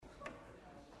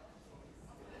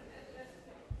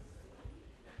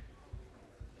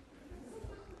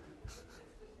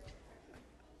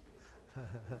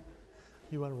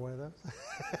You want one of those?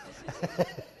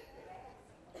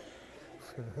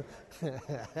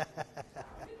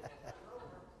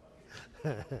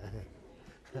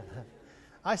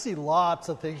 I see lots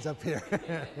of things up here.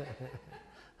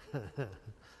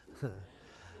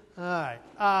 All right.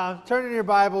 Turn in your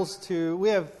Bibles to, we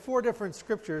have 4 different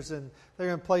scriptures, and they're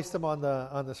going to place them on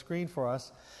the screen for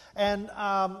us. And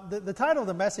the title of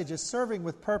the message is Serving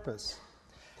with Purpose.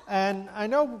 And I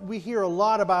know we hear a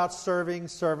lot about serving,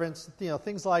 servants,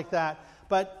 things like that.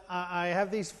 But I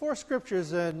have these 4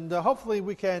 scriptures, and hopefully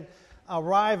we can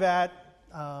arrive at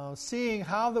seeing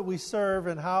how that we serve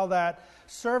and how that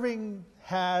serving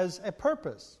has a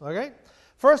purpose. Okay?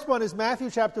 First one is Matthew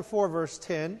chapter 4, verse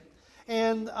 10.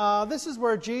 And this is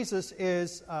where Jesus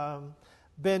is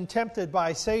been tempted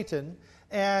by Satan.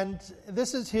 And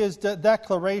this is his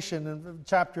declaration in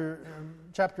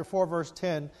chapter 4, verse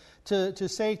 10 to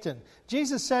Satan.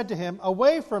 Jesus said to him,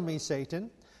 "Away from me,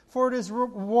 Satan, for it is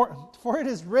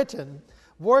written,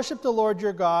 worship the Lord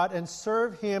your God and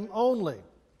serve him only."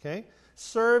 Okay?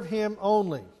 Serve him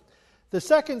only. The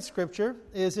second scripture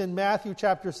is in Matthew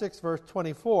chapter 6, verse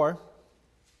 24.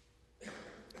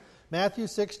 Matthew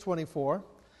 6:24.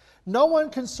 "No one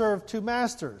can serve 2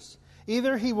 masters.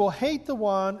 Either he will hate the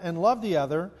one and love the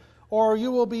other, or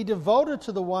you will be devoted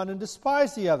to the one and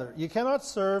despise the other. You cannot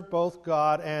serve both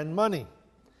God and money."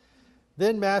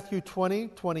 Then Matthew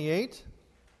 20:28.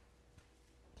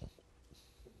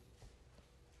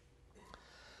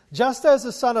 "Just as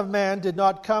the Son of Man did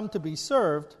not come to be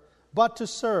served, but to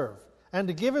serve, and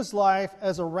to give his life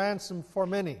as a ransom for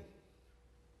many."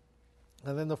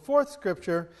 And then the fourth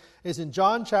scripture is in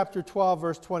John chapter 12,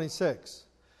 verse 26.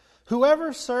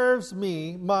 "Whoever serves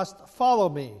me must follow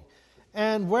me,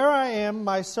 and where I am,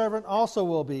 my servant also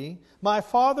will be. My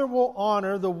Father will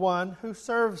honor the one who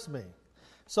serves me.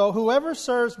 So whoever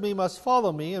serves me must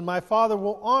follow me, and my Father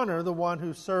will honor the one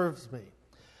who serves me."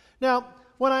 Now,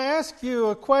 when I ask you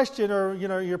a question, or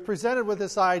you're presented with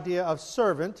this idea of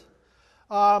servant,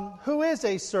 who is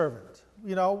a servant?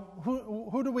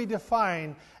 Who do we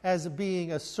define as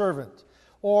being a servant?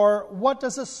 Or what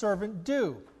does a servant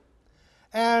do?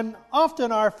 And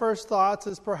often our first thoughts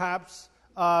is perhaps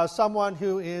someone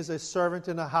who is a servant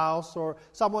in a house, or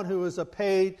someone who is a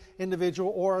paid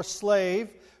individual, or a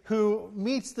slave who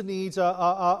meets the needs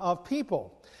of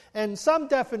people. And some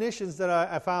definitions that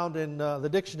I found in the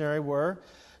dictionary were,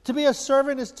 to be a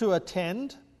servant is to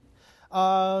attend,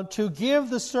 to give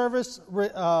the service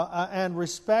and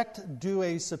respect due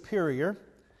a superior.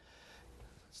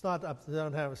 It's not up, they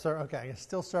don't have a servant. Okay, it's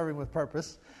still serving with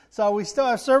purpose. So we still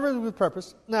have serving with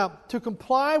purpose. Now, to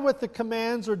comply with the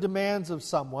commands or demands of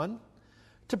someone,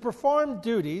 to perform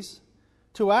duties,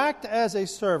 to act as a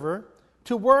server,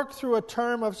 to work through a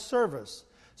term of service.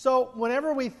 So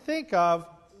whenever we think of,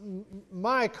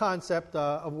 my concept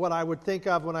of what I would think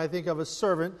of when I think of a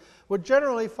servant would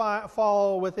generally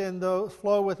flow within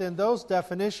those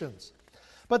definitions.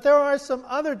 But there are some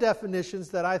other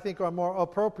definitions that I think are more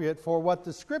appropriate for what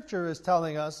the Scripture is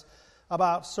telling us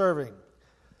about serving.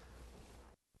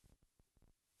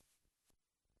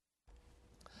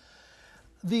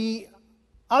 The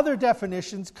other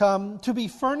definitions come to be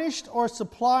furnished or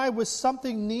supplied with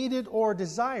something needed or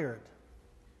desired.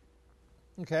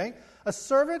 Okay? A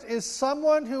servant is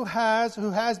someone who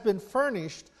has been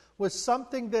furnished with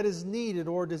something that is needed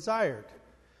or desired.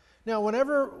 Now,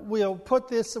 whenever we'll put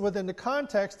this within the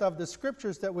context of the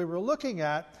scriptures that we were looking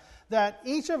at, that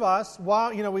each of us,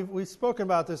 while, we've spoken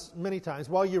about this many times,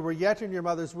 while you were yet in your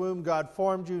mother's womb, God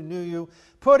formed you, knew you,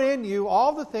 put in you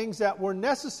all the things that were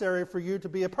necessary for you to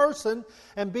be a person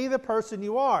and be the person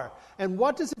you are. And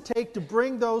what does it take to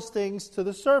bring those things to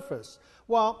the surface?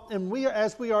 Well, and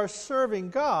as we are serving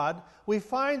God, we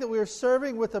find that we are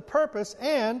serving with a purpose,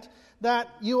 and that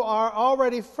you are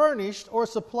already furnished or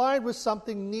supplied with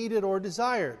something needed or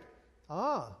desired.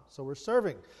 So we're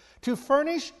serving. To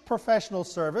furnish professional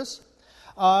service,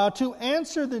 to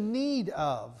answer the need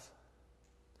of,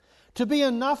 to be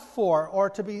enough for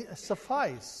or to be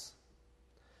suffice,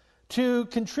 to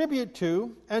contribute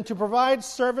to, and to provide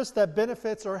service that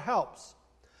benefits or helps.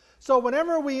 So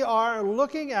whenever we are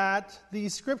looking at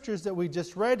these scriptures that we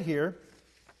just read here,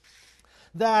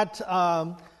 that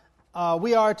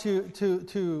we are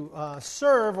to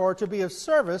serve or to be of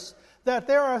service, that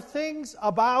there are things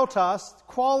about us,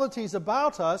 qualities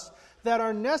about us, that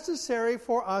are necessary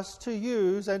for us to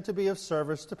use and to be of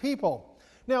service to people.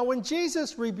 Now, when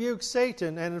Jesus rebuked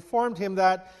Satan and informed him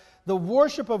that the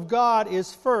worship of God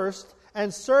is first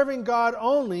and serving God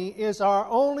only is our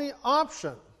only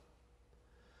option,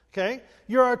 okay?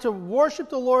 You are to worship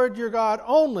the Lord your God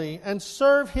only and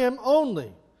serve Him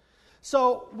only.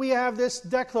 So we have this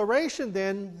declaration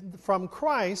then from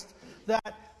Christ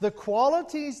that the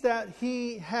qualities that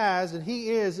he has and he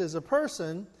is as a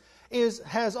person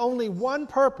has only one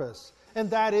purpose, and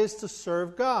that is to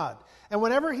serve God. And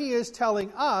whenever he is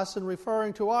telling us and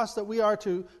referring to us that we are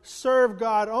to serve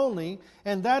God only,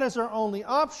 and that is our only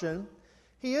option,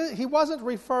 he wasn't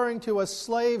referring to a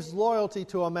slave's loyalty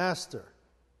to a master.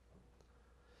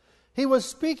 He was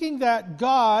speaking that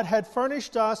God had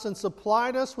furnished us and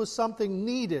supplied us with something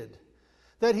needed,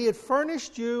 that he had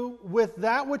furnished you with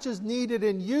that which is needed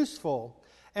and useful,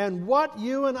 and what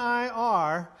you and I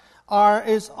are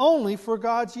is only for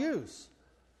God's use.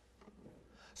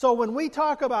 So when we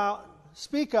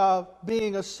speak of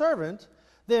being a servant,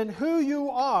 then who you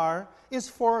are is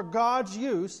for God's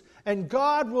use, and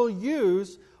God will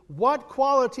use what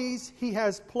qualities he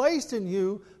has placed in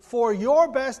you for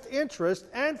your best interest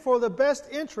and for the best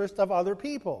interest of other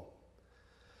people.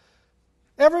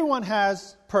 Everyone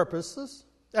has purposes.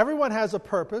 Everyone has a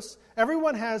purpose.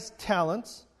 Everyone has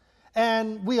talents.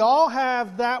 And we all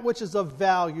have that which is of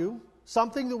value,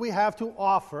 something that we have to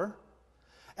offer.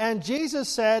 And Jesus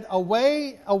said,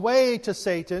 away to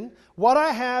Satan, what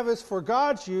I have is for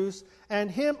God's use,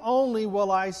 and him only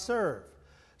will I serve.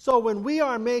 So when we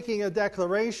are making a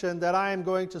declaration that I am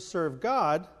going to serve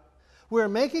God, we're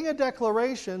making a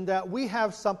declaration that we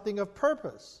have something of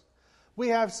purpose. We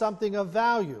have something of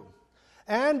value.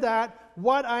 And that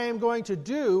what I am going to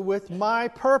do with my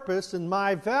purpose and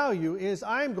my value is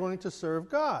I'm going to serve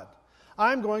God.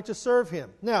 I'm going to serve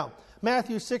him. Now,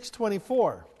 Matthew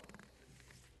 6:24.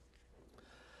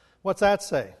 What's that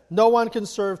say? No one can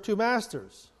serve two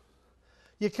masters.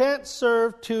 You can't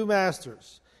serve two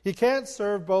masters. You can't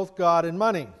serve both God and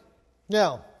money.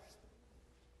 Now,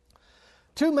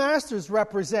 two masters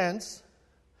represents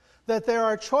that there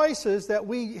are choices that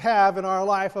we have in our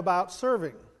life about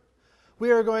serving.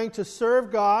 We are going to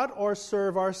serve God or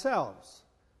serve ourselves.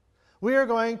 We are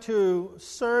going to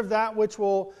serve that which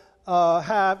will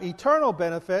have eternal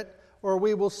benefit, or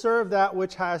we will serve that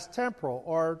which has temporal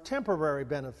or temporary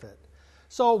benefit.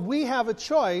 So we have a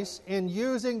choice in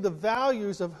using the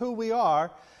values of who we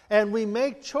are, and we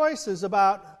make choices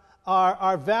about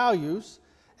our values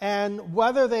and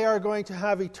whether they are going to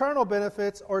have eternal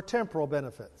benefits or temporal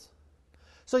benefits.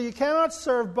 So you cannot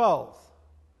serve both.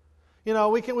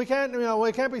 We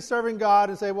can't be serving God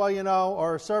and say,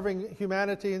 or serving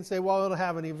humanity and say, it'll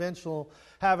have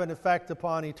an effect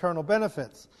upon eternal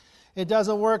benefits. It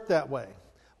doesn't work that way.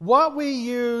 What we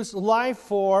use life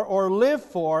for or live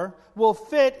for will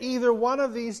fit either one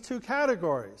of these two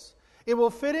categories. It will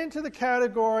fit into the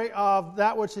category of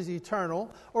that which is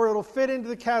eternal, or it'll fit into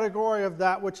the category of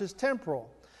that which is temporal.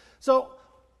 So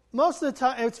most of the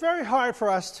time, it's very hard for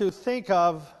us to think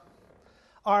of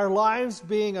our lives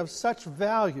being of such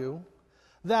value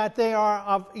that they are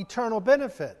of eternal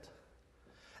benefit.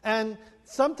 And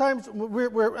sometimes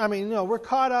we're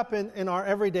caught up in our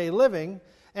everyday living,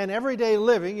 and everyday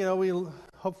living, we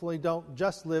hopefully don't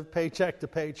just live paycheck to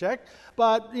paycheck,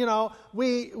 but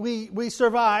we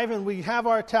survive, and we have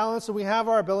our talents and we have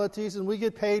our abilities, and we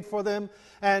get paid for them,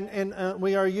 and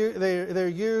they're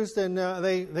used,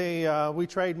 and we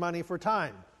trade money for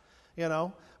time.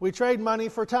 We trade money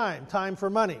for time for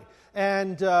money,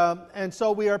 and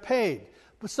so we are paid.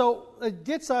 So it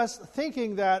gets us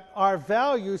thinking that our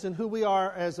values and who we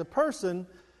are as a person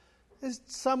is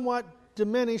somewhat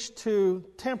diminished to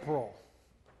temporal.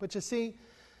 But you see,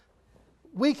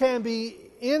 we can be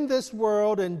in this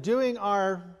world and doing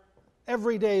our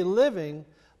everyday living,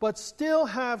 but still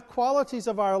have qualities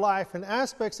of our life and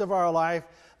aspects of our life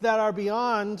that are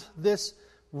beyond this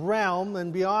realm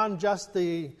and beyond just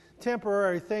the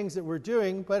temporary things that we're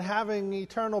doing, but having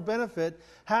eternal benefit,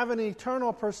 having an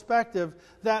eternal perspective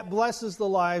that blesses the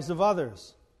lives of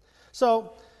others.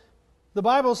 So the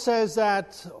Bible says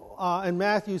that in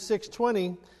Matthew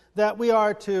 6:20 that we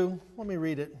are to, let me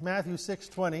read it, Matthew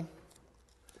 6:20.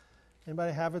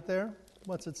 Anybody have it there?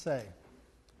 What's it say?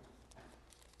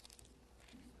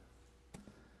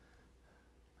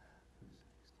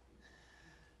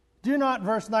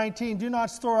 Verse 19, do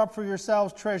not store up for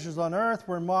yourselves treasures on earth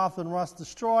where moth and rust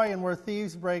destroy and where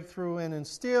thieves break through in and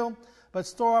steal, but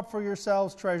store up for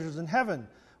yourselves treasures in heaven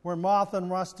where moth and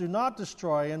rust do not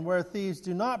destroy and where thieves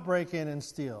do not break in and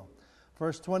steal.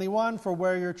 Verse 21, for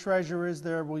where your treasure is,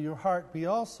 there will your heart be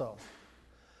also.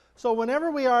 So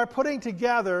whenever we are putting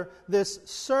together this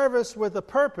service with a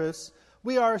purpose,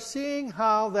 we are seeing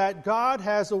how that God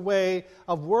has a way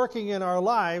of working in our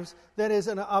lives that is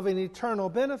of an eternal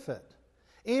benefit,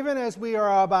 even as we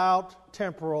are about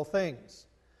temporal things.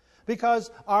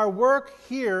 Because our work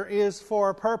here is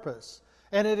for a purpose.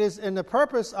 And the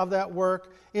purpose of that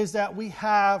work is that we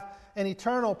have an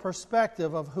eternal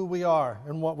perspective of who we are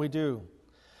and what we do.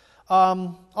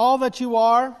 All that you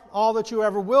are, all that you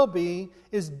ever will be,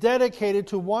 is dedicated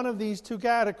to one of these two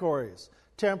categories,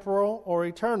 temporal or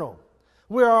eternal.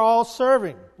 We are all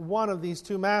serving one of these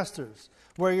two masters.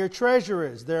 Where your treasure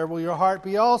is, there will your heart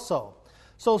be also.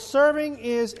 So serving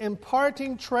is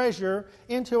imparting treasure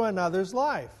into another's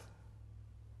life.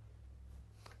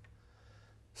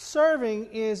 Serving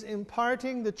is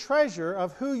imparting the treasure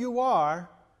of who you are,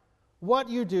 what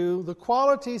you do, the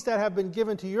qualities that have been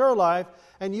given to your life,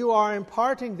 and you are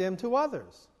imparting them to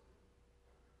others.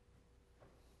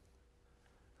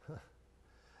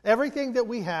 Everything that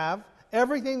we have,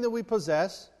 everything that we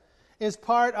possess, is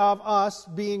part of us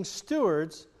being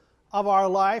stewards of our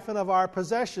life and of our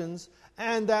possessions,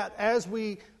 and that as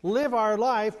we live our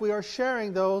life, we are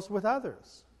sharing those with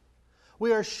others.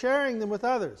 We are sharing them with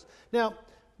others. Now,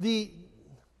 the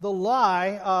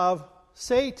lie of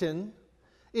Satan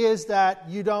is that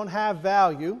you don't have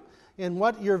value, and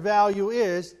what your value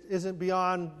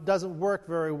doesn't work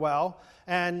very well,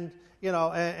 and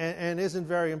isn't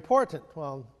very important.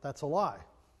 Well, that's a lie.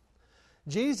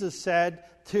 Jesus said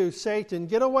to Satan,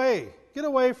 get away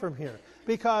from here,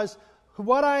 because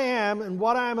what I am and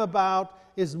what I am about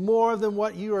is more than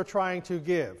what you are trying to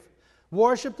give.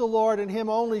 Worship the Lord, and Him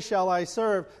only shall I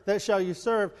serve, that shall you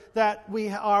serve. That we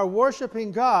are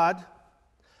worshiping God,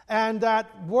 and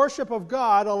that worship of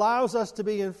God allows us to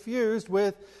be infused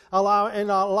with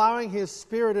allowing His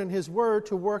Spirit and His Word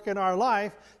to work in our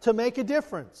life to make a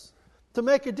difference. To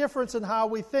make a difference in how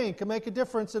we think, and make a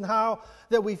difference in how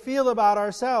that we feel about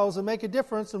ourselves, and make a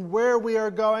difference in where we are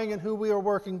going and who we are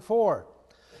working for.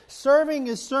 Serving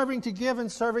is serving to give and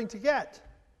serving to get.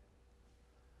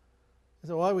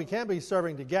 So, well, we can't be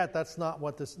serving to get. That's not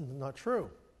true.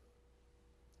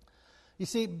 You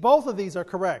see, both of these are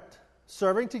correct.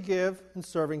 Serving to give and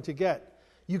serving to get.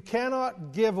 You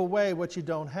cannot give away what you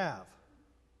don't have.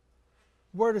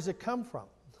 Where does it come from?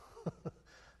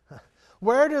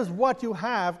 Where does what you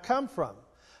have come from?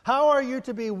 How are you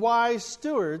to be wise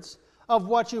stewards of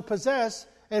what you possess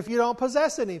if you don't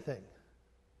possess anything?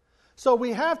 So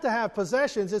we have to have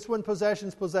possessions. It's when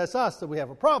possessions possess us that we have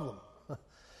a problem.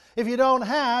 If you don't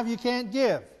have, you can't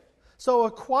give. So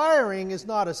acquiring is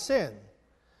not a sin.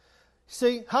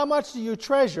 See, how much do you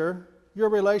treasure your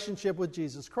relationship with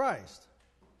Jesus Christ?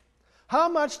 How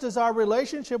much does our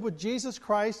relationship with Jesus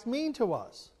Christ mean to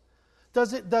us?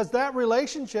 Does that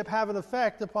relationship have an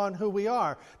effect upon who we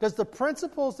are? Does the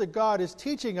principles that God is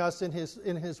teaching us in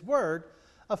His Word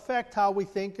affect how we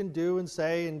think and do and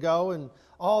say and go and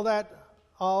all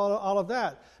of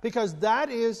that? Because that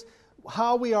is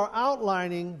how we are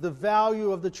outlining the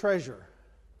value of the treasure.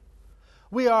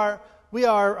 We are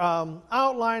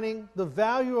outlining the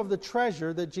value of the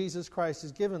treasure that Jesus Christ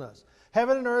has given us.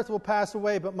 Heaven and earth will pass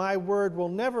away, but my word will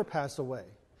never pass away.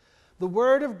 The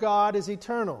Word of God is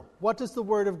eternal. What does the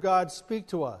Word of God speak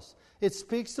to us? It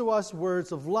speaks to us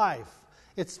words of life.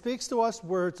 It speaks to us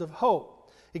words of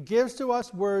hope. It gives to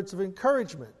us words of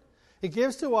encouragement. It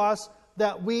gives to us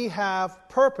that we have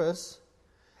purpose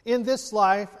in this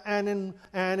life and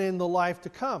in the life to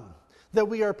come. That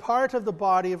we are part of the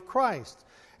body of Christ.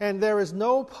 And there is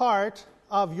no part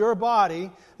of your body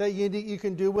that you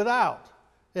can do without.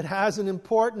 It has an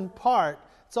important part.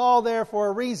 It's all there for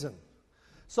a reason.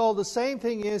 So the same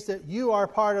thing is that you are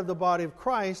part of the body of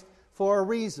Christ for a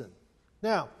reason.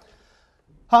 Now,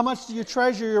 how much do you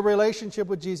treasure your relationship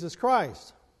with Jesus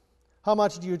Christ? How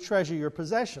much do you treasure your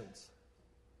possessions?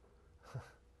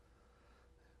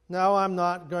 Now, I'm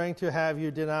not going to have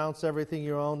you denounce everything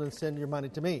you own and send your money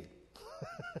to me.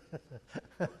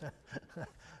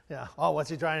 Yeah. Oh, what's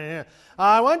he trying to do?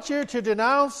 I want you to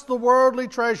denounce the worldly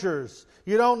treasures.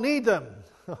 You don't need them.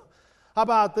 How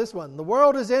about this one? The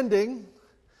world is ending.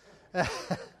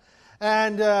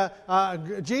 And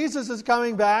Jesus is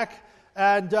coming back,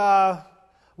 and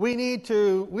we need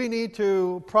to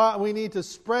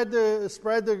spread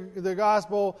the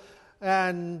gospel.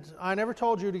 And I never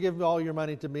told you to give all your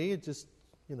money to me. It just,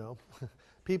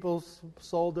 people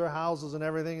sold their houses and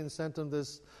everything and sent them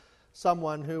this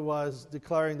someone who was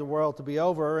declaring the world to be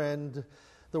over, and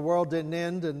the world didn't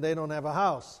end, and they don't have a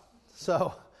house.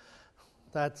 So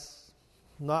that's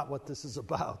not what this is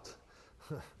about.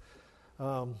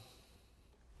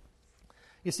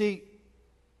 You see,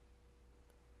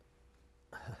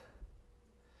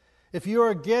 if you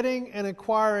are getting and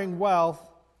acquiring wealth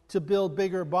to build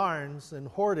bigger barns and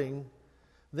hoarding,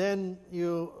 then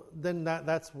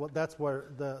that's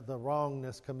where the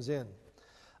wrongness comes in.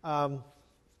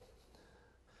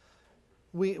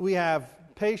 We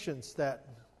have patients that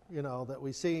that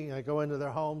we see. I go into their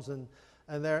homes, and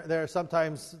there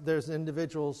sometimes there's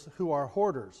individuals who are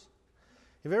hoarders.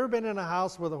 Have you ever been in a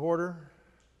house with a hoarder?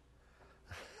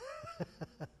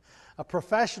 A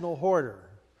professional hoarder.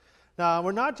 Now,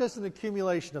 we're not just an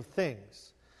accumulation of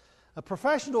things. A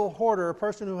professional hoarder, a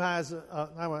person who has,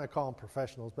 I want to call them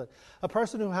professionals, but a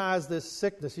person who has this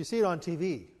sickness. You see it on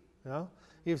TV.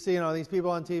 You've seen these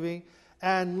people on TV.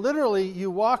 And literally,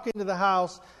 you walk into the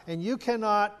house, and you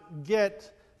cannot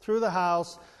get through the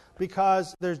house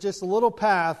because there's just a little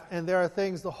path, and there are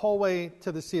things the whole way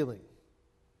to the ceiling.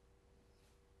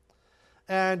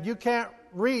 And you can't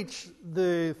reach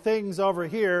the things over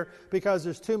here because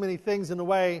there's too many things in the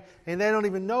way, and they don't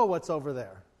even know what's over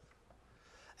there.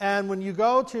 And when you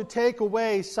go to take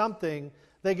away something,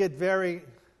 they get very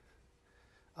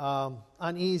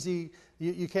uneasy.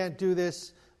 You can't do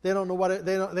this. They don't know what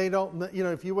they don't.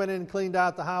 If you went in and cleaned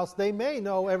out the house, they may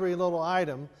know every little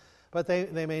item, but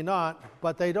they may not.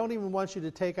 But they don't even want you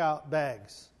to take out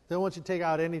bags. They don't want you to take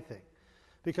out anything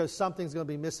because something's going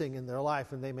to be missing in their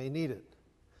life, and they may need it.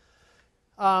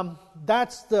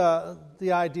 That's the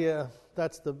idea.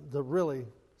 That's the really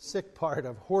sick part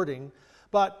of hoarding.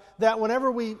 But that whenever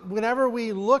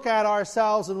we look at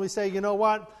ourselves and we say, you know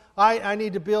what, I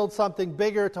need to build something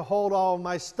bigger to hold all of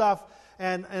my stuff,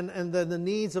 and then the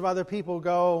needs of other people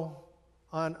go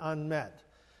unmet.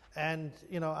 And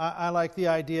I like the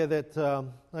idea that,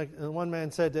 like one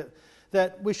man said,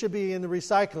 that we should be in the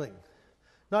recycling.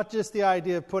 Not just the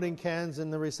idea of putting cans in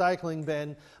the recycling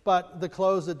bin, but the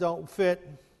clothes that don't fit.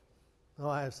 Oh,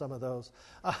 I have some of those.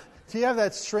 Do you have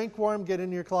that shrink worm get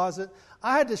in your closet?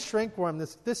 I had this shrink worm.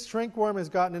 This shrink worm has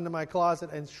gotten into my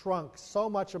closet and shrunk so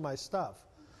much of my stuff.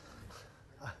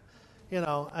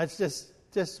 It's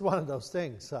just one of those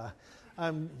things.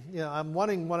 I'm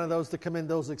wanting one of those to come in,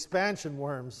 those expansion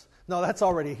worms. No, that's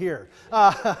already here.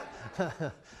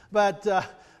 But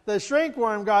the shrink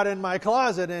worm got in my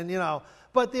closet, and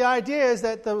But the idea is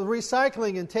that the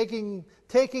recycling and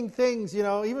taking things,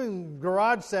 even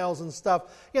garage sales and stuff,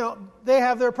 they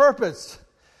have their purpose.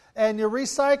 And you're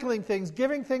recycling things,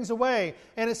 giving things away.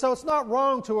 And so it's not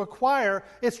wrong to acquire,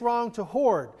 it's wrong to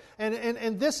hoard.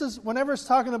 And this is, whenever it's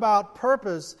talking about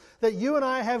purpose, that you and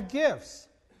I have gifts.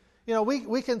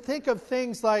 We can think of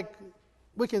things like,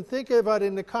 we can think of it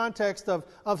in the context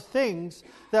of things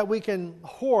that we can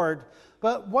hoard.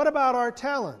 But what about our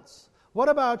talents? What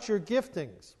about your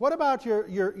giftings? What about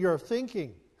your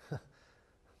thinking?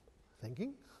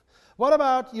 Thinking? What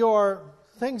about your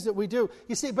things that we do?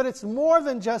 You see, but it's more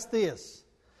than just this.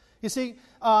 You see,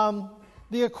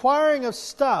 the acquiring of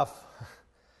stuff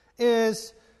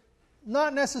is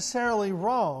not necessarily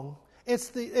wrong. It's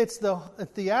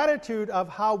the attitude of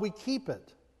how we keep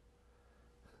it.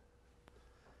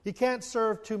 You can't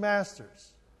serve two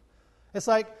masters. It's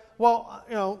like,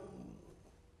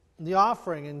 the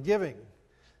offering and giving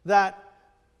that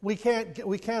we can't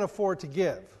afford to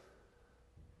give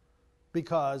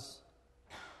because,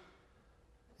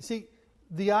 you see,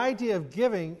 the idea of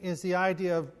giving is the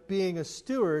idea of being a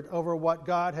steward over what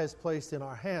God has placed in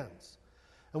our hands.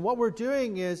 And what we're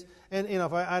doing is, and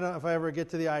if I ever get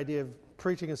to the idea of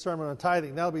preaching a sermon on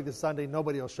tithing, that'll be the Sunday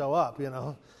nobody will show up,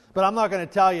 But I'm not going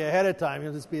to tell you ahead of time.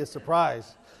 It'll just be a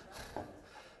surprise.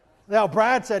 Now,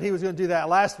 Brad said he was going to do that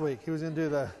last week. He was going to do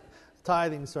the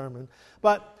tithing sermon.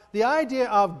 But the idea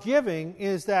of giving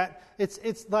is that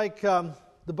it's like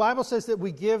the Bible says that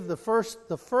we give the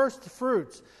first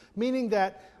fruits, meaning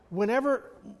that whenever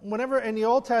in the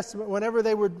Old Testament, whenever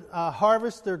they would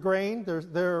harvest their grain,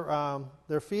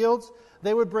 their fields,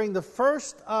 they would bring the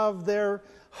first of their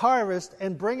harvest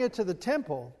and bring it to the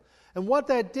temple. And what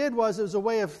that did was it was a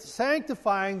way of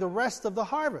sanctifying the rest of the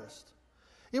harvest.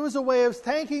 It was a way of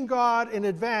thanking God in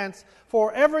advance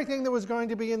for everything that was going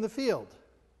to be in the field.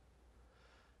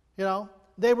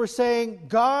 They were saying,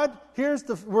 God,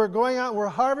 we're going out, we're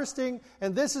harvesting,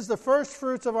 and this is the first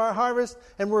fruits of our harvest,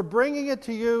 and we're bringing it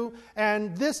to you,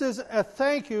 and this is a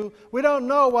thank you. We don't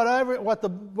know what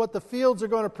the fields are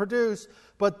going to produce,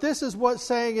 but this is what's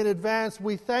saying in advance,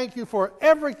 we thank you for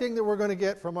everything that we're going to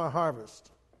get from our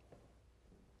harvest.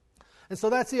 And so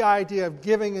that's the idea of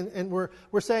giving, and we're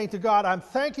saying to God, I'm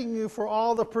thanking you for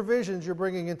all the provisions you're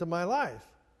bringing into my life.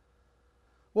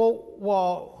 Well,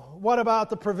 what about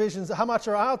the provisions? How much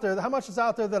are out there? How much is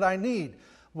out there that I need?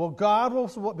 Well, God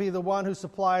will be the one who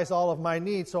supplies all of my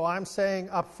needs. So I'm saying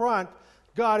up front,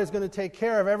 God is going to take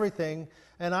care of everything,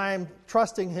 and I'm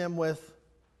trusting Him with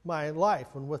my life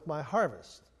and with my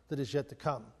harvest that is yet to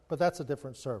come. But that's a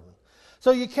different sermon.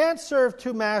 So you can't serve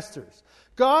two masters.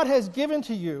 God has given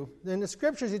to you. In the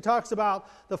scriptures, he talks about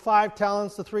the 5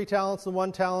 talents, the 3 talents, the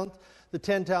 1 talent, the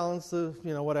 10 talents, the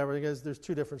whatever. Because there's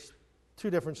two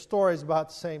different stories about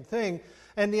the same thing.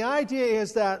 And the idea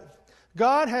is that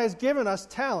God has given us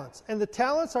talents, and the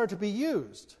talents are to be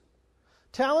used.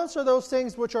 Talents are those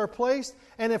things which are placed,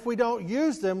 and if we don't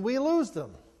use them, we lose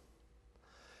them.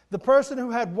 The person who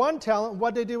had 1 talent,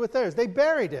 what did they do with theirs? They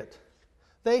buried it.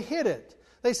 They hid it.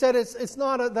 They said it's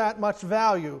not that much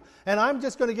value, and I'm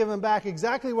just going to give him back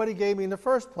exactly what he gave me in the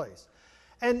first place.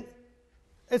 And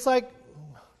it's like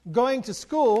going to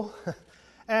school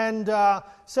and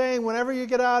saying whenever you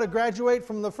get out or graduate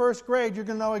from the first grade, you're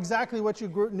going to know exactly what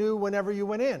you knew whenever you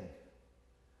went in.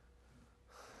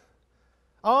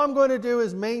 All I'm going to do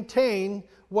is maintain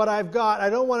what I've got.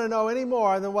 I don't want to know any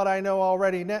more than what I know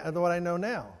already, than what I know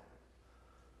now.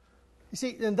 You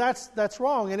see, and that's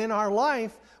wrong. And in our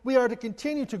life, we are to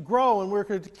continue to grow, and we're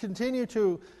to continue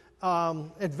to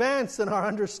advance in our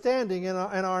understanding and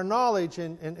our knowledge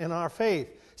and in our faith.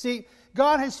 See,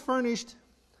 God has furnished,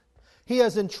 He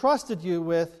has entrusted you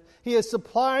with, He has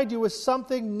supplied you with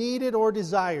something needed or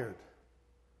desired.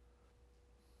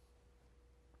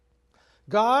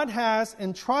 God has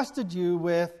entrusted you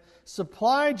with,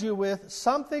 supplied you with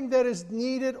something that is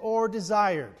needed or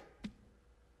desired.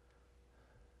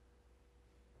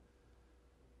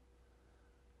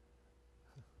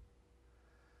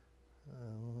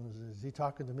 Is he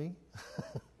talking to me?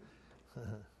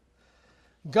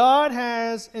 God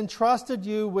has entrusted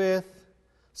you with,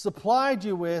 supplied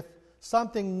you with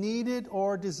something needed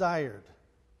or desired.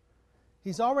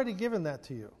 He's already given that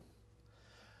to you.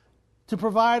 To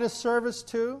provide a service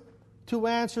to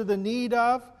answer the need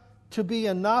of, to be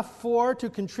enough for, to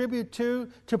contribute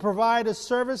to provide a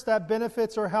service that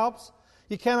benefits or helps.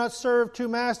 You cannot serve 2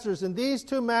 masters, and these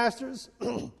 2 masters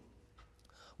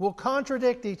will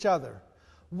contradict each other.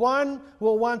 One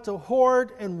will want to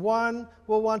hoard, and one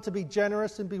will want to be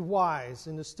generous and be wise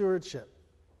in the stewardship.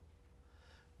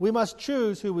 We must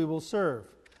choose who we will serve.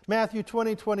 Matthew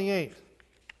 20:28.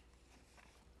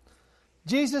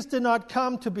 Jesus did not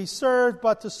come to be served,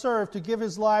 but to serve, to give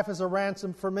his life as a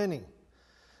ransom for many.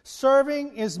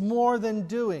 Serving is more than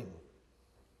doing.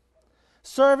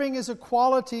 Serving is a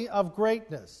quality of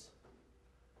greatness.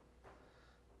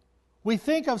 We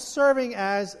think of serving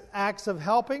as acts of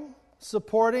helping,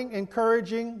 supporting,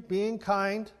 encouraging, being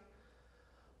kind.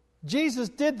 Jesus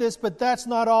did this, but that's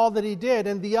not all that he did.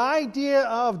 And the idea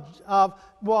of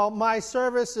my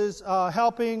service is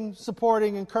helping,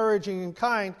 supporting, encouraging, and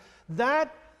kind,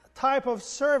 that type of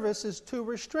service is too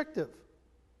restrictive.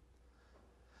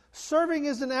 Serving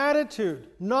is an attitude,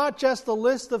 not just a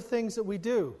list of things that we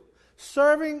do.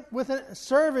 Serving with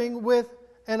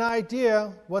an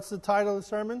idea. What's the title of the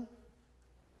sermon?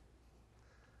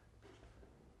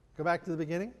 Go back to the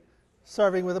beginning.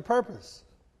 Serving with a purpose.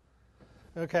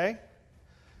 Okay?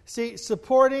 See,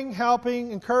 supporting,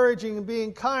 helping, encouraging, and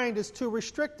being kind is too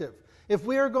restrictive. If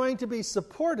we are going to be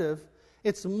supportive,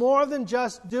 it's more than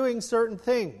just doing certain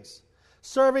things.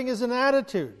 Serving is an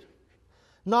attitude,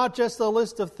 not just a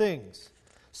list of things.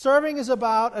 Serving is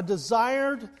about a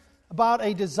desired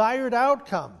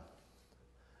outcome,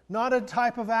 not a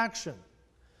type of action.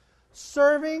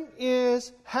 Serving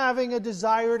is having a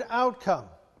desired outcome.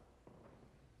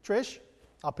 Trish,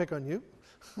 I'll pick on you.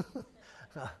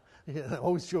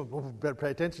 Always better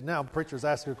pay attention now. Preacher's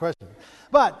asking a question.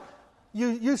 But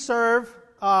you serve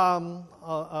a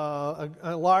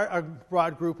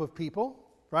broad group of people,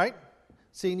 right?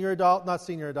 Not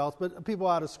senior adults, but people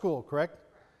out of school, correct?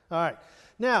 All right.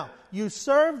 Now, you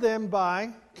serve them by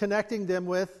connecting them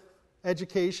with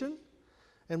education,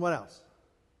 and what else?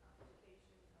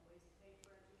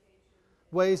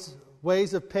 Ways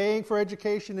of paying for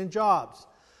education and jobs.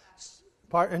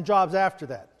 And jobs after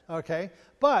that, okay?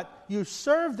 But you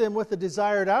serve them with the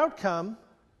desired outcome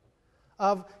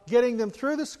of getting them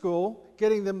through the school,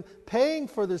 getting them paying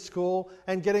for the school,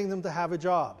 and getting them to have a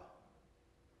job.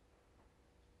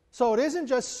 So it isn't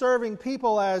just serving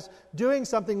people as doing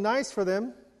something nice for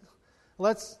them.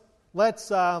 Let's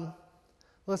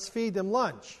feed them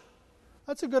lunch.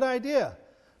 That's a good idea,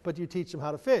 but you teach them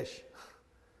how to fish.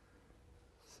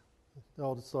 The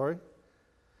old story.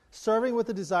 Serving with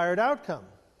the desired outcome.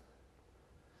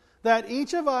 That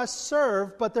each of us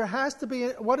serve, but there has to be,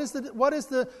 what is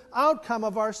the outcome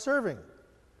of our serving?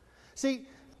 See,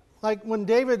 like when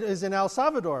David is in El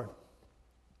Salvador,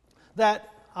 that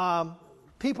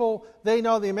people, they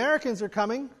know the Americans are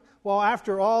coming. Well,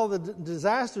 after all the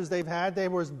disasters they've had, there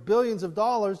was billions of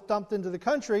dollars dumped into the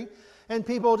country, and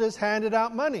people just handed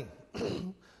out money.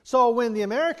 So when the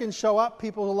Americans show up,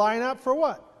 people line up for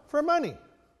what? For money.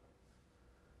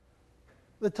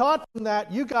 They taught them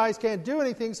that you guys can't do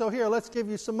anything, so here, let's give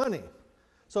you some money.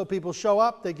 So people show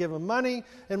up, they give them money,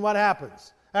 and what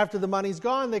happens? After the money's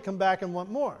gone, they come back and want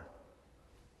more.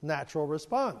 Natural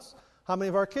response. How many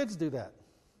of our kids do that?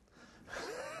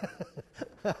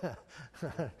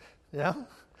 Yeah?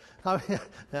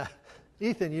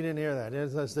 Ethan, you didn't hear that.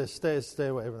 Let's stay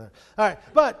away from that. All right,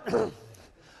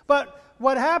 but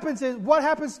what happens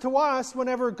to us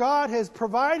whenever God has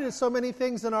provided so many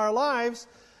things in our lives,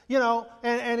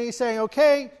 and He's saying,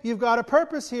 okay, you've got a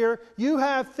purpose here. You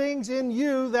have things in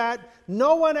you that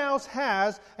no one else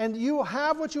has, and you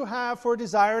have what you have for a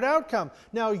desired outcome.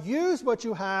 Now use what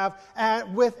you have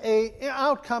with an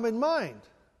outcome in mind.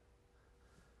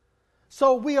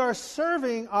 So we are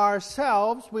serving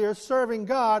ourselves, we are serving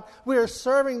God, we are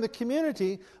serving the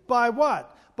community by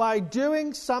what? By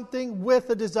doing something with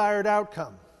a desired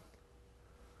outcome.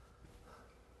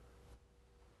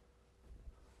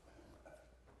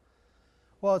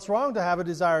 Well, it's wrong to have a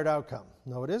desired outcome.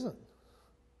 No, it isn't.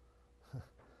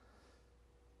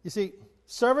 You see,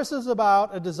 service is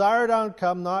about a desired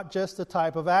outcome, not just a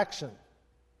type of action.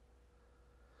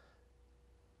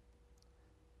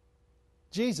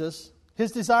 Jesus,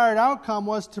 His desired outcome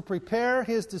was to prepare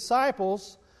His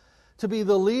disciples to be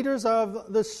the leaders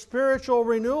of the spiritual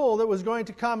renewal that was going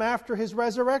to come after His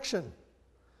resurrection.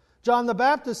 John the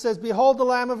Baptist says, "Behold the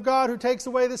Lamb of God who takes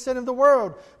away the sin of the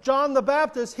world." John the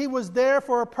Baptist, he was there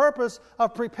for a purpose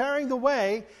of preparing the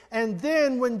way, and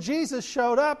then when Jesus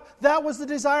showed up, that was the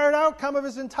desired outcome of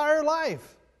His entire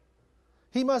life.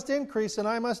 He must increase and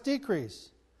I must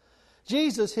decrease.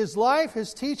 Jesus, His life,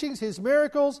 His teachings, His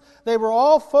miracles, they were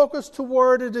all focused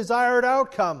toward a desired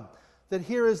outcome, that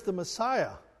here is the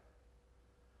Messiah,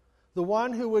 the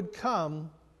one who would come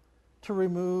to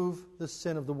remove the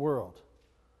sin of the world.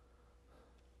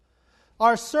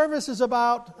 Our service is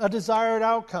about a desired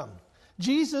outcome.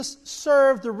 Jesus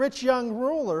served the rich young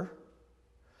ruler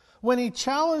when He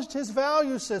challenged his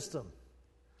value system.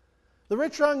 The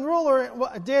rich young ruler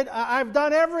did, "I've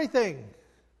done everything."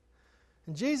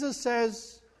 And Jesus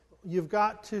says, "You've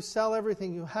got to sell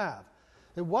everything you have."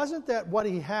 It wasn't that what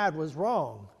he had was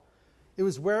wrong. It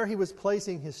was where he was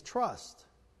placing his trust.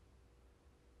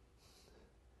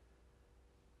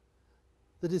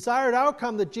 The desired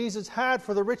outcome that Jesus had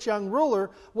for the rich young ruler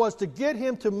was to get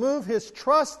him to move his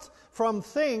trust from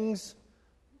things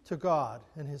to God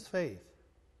and His faith.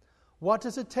 What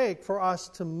does it take for us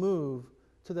to move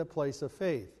to the place of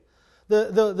faith?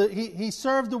 He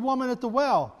served the woman at the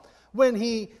well. When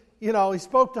he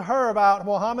spoke to her about,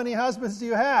 well, how many husbands do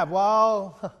you have?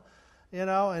 Well,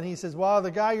 and he says, well,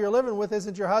 the guy you're living with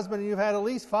isn't your husband and you've had at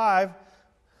least 5.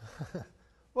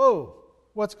 Whoa,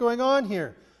 what's going on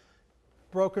here?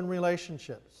 Broken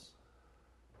relationships.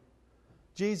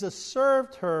 Jesus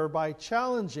served her by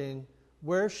challenging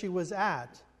where she was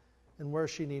at and where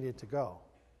she needed to go.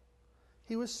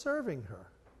 He was serving her.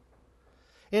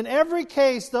 In every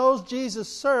case, those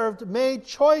Jesus served made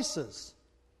choices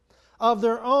of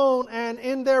their own and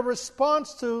in their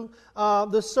response to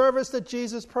the service that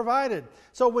Jesus provided.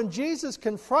 So when Jesus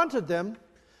confronted them,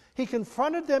 He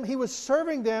was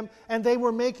serving them, and they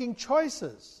were making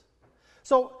choices.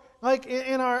 So like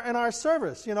in our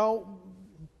service,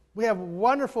 we have a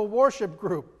wonderful worship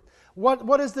group.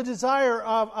 What is the desire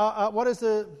of what is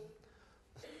the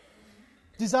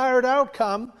desired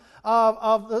outcome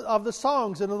of the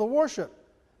songs and of the worship?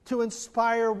 To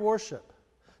inspire worship,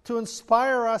 to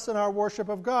inspire us in our worship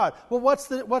of God. Well, what's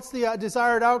the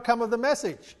desired outcome of the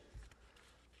message?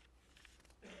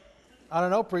 I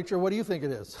don't know, preacher. What do you think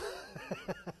it is?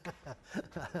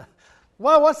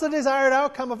 Well, what's the desired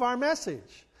outcome of our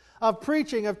message? Of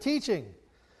preaching, of teaching,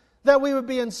 that we would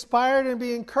be inspired and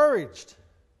be encouraged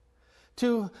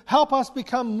to help us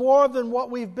become more than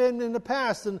what we've been in the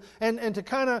past, and to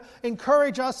kind of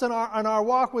encourage us in our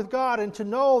walk with God, and to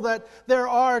know that there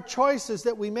are choices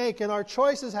that we make, and our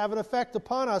choices have an effect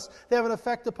upon us. They have an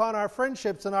effect upon our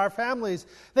friendships and our families.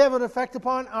 They have an effect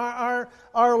upon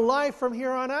our life from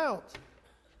here on out.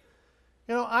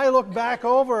 I look back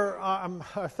over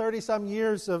 30-some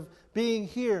years of being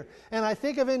here, and I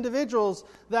think of individuals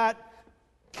that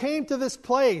came to this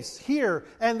place here,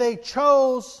 and they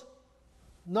chose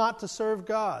not to serve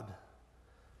God,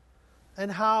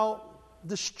 and how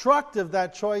destructive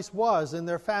that choice was in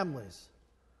their families.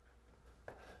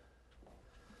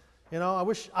 I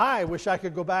wish I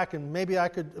could go back, and maybe I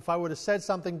could, if I would have said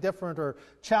something different or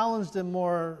challenged them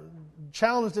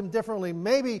differently,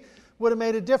 maybe would have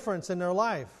made a difference in their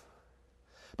life.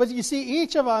 But you see,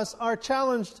 each of us are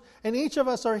challenged, and each of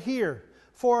us are here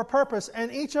for a purpose.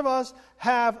 And each of us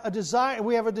have a desire.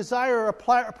 We have a desire, a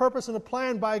purpose, and a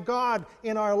plan by God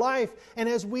in our life. And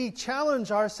as we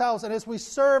challenge ourselves and as we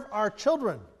serve our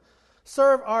children,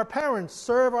 serve our parents,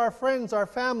 serve our friends, our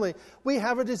family, we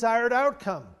have a desired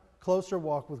outcome. Closer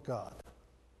walk with God.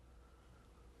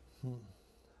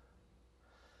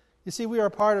 You see, we are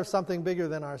part of something bigger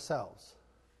than ourselves.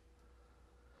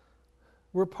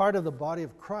 We're part of the body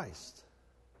of Christ.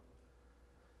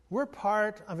 We're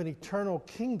part of an eternal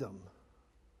kingdom.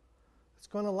 It's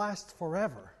going to last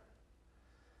forever.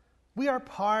 We are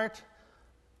part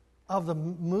of the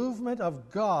movement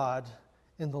of God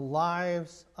in the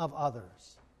lives of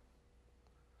others.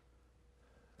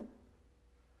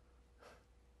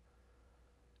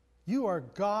 You are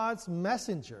God's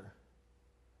messenger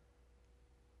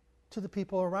to the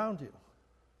people around you.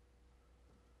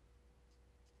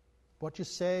 What you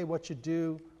say, what you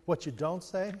do, what you don't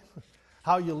say,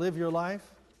 how you live your life.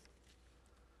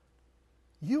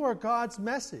 You are God's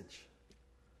message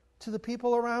to the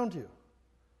people around you.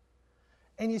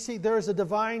 And you see, there is a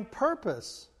divine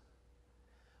purpose.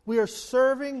 We are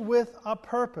serving with a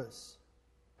purpose.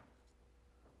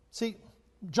 See,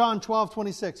 John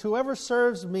 12:26, whoever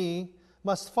serves me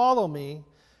must follow me.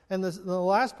 And the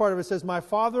last part of it says, my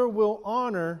Father will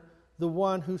honor the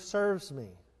one who serves me.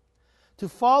 To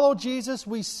follow Jesus,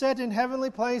 we sit in heavenly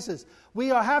places. We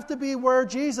have to be where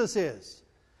Jesus is.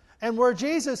 And where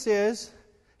Jesus is,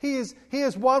 He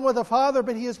is one with the Father,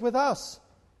 but He is with us.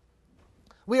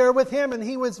 We are with Him and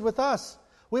He was with us.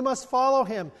 We must follow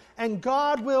Him. And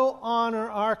God will honor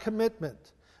our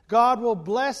commitment. God will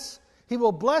bless. He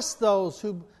will bless those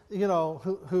who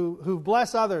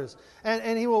bless others.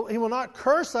 And He will not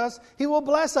curse us. He will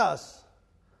bless us.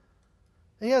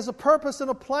 He has a purpose and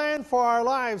a plan for our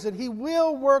lives, and He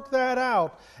will work that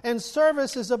out. And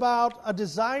service is about a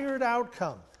desired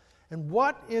outcome. And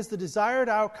what is the desired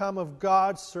outcome of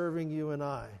God serving you and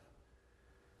I?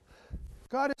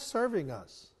 God is serving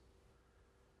us.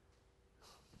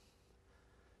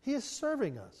 He is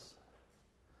serving us.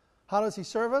 How does He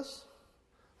serve us?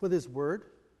 With His Word.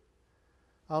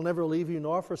 I'll never leave you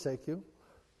nor forsake you.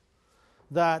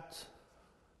 That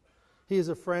He is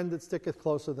a friend that sticketh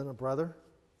closer than a brother.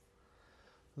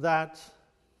 That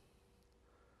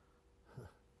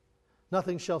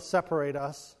nothing shall separate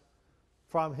us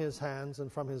from His hands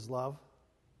and from His love.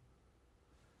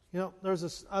 You know, there's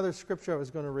this other scripture I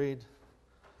was going to read.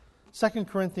 2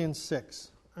 Corinthians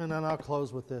 6. And then I'll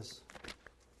close with this.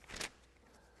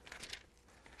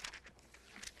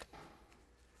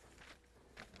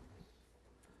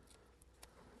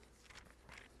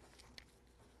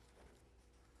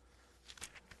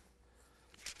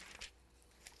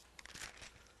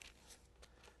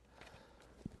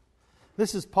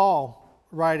 This is Paul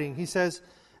writing. He says,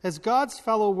 as God's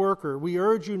fellow worker, we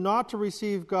urge you not to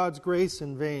receive God's grace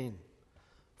in vain.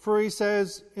 For he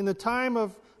says, in the time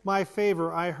of my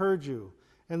favor I heard you,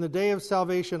 and the day of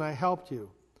salvation I helped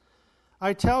you.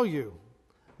 I tell you,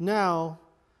 now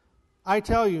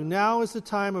is the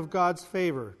time of God's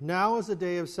favor. Now is the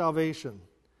day of salvation.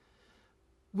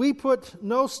 We put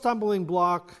no stumbling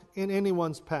block in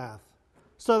anyone's path,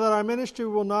 so that our ministry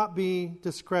will not be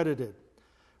discredited.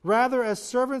 Rather, as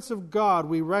servants of God,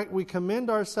 we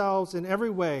commend ourselves in every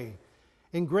way,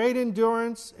 in great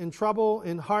endurance, in trouble,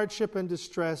 in hardship and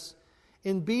distress,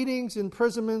 in beatings,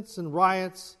 imprisonments, and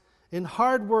riots, in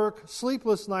hard work,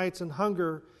 sleepless nights, and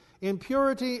hunger, in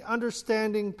purity,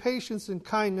 understanding, patience, and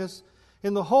kindness,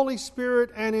 in the Holy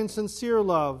Spirit and in sincere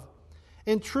love,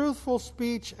 in truthful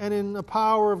speech and in the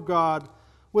power of God,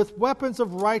 with weapons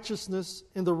of righteousness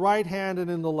in the right hand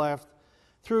and in the left,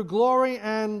 through glory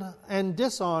and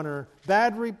dishonor,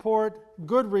 bad report,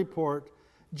 good report,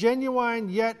 genuine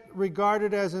yet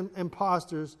regarded as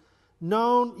impostors,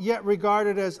 known yet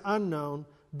regarded as unknown,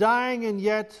 dying and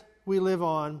yet we live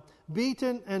on,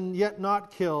 beaten and yet not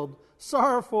killed,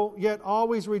 sorrowful yet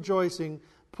always rejoicing,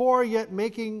 poor yet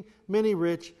making many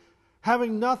rich,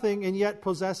 having nothing and yet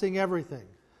possessing everything.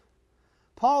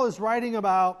 Paul is writing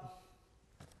about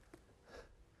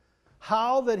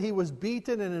how that he was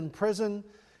beaten and in prison,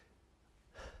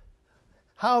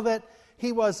 how that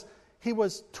he was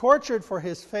tortured for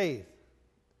his faith.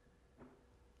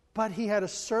 But he had a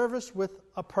service with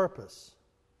a purpose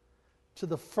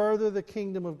to further the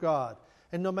kingdom of God.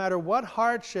 And no matter what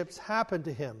hardships happened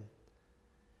to him,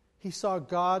 he saw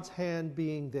God's hand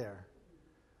being there.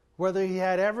 Whether he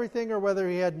had everything or whether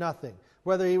he had nothing.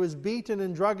 Whether he was beaten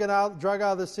and drug out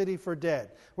of the city for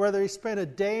dead. Whether he spent a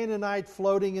day and a night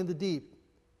floating in the deep.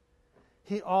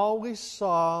 He always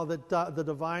saw that the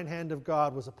divine hand of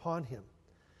God was upon him.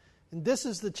 And this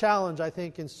is the challenge, I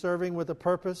think, in serving with a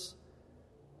purpose.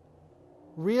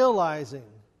 realizing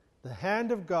the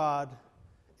hand of God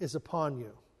is upon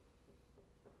you.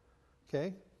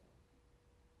 Okay?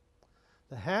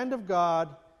 The hand of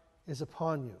God is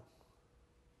upon you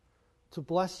to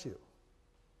bless you,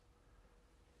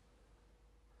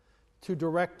 to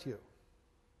direct you,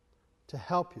 to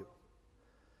help you.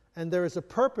 And there is a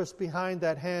purpose behind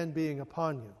that hand being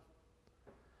upon you.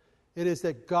 It is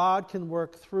that God can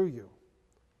work through you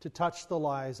to touch the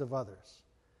lives of others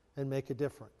and make a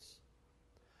difference.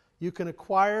 You can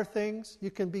acquire things.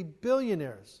 You can be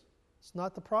billionaires. It's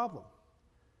not the problem.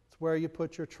 It's where you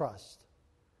put your trust.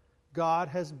 God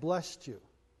has blessed you.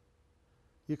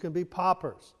 You can be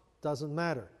paupers. Doesn't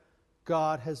matter.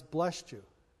 God has blessed you.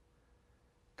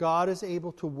 God is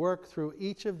able to work through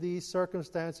each of these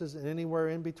circumstances and anywhere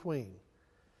in between.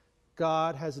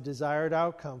 God has a desired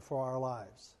outcome for our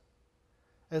lives.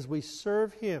 As we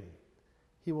serve Him,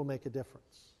 He will make a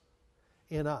difference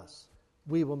in us.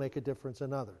 We will make a difference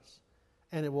in others.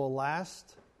 And it will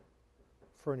last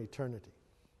for an eternity.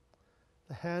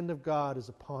 The hand of God is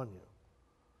upon you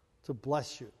to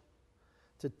bless you,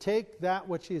 to take that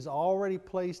which He has already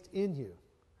placed in you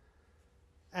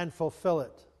and fulfill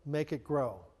it, make it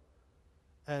grow,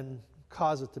 and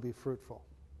cause it to be fruitful.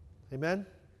 Amen?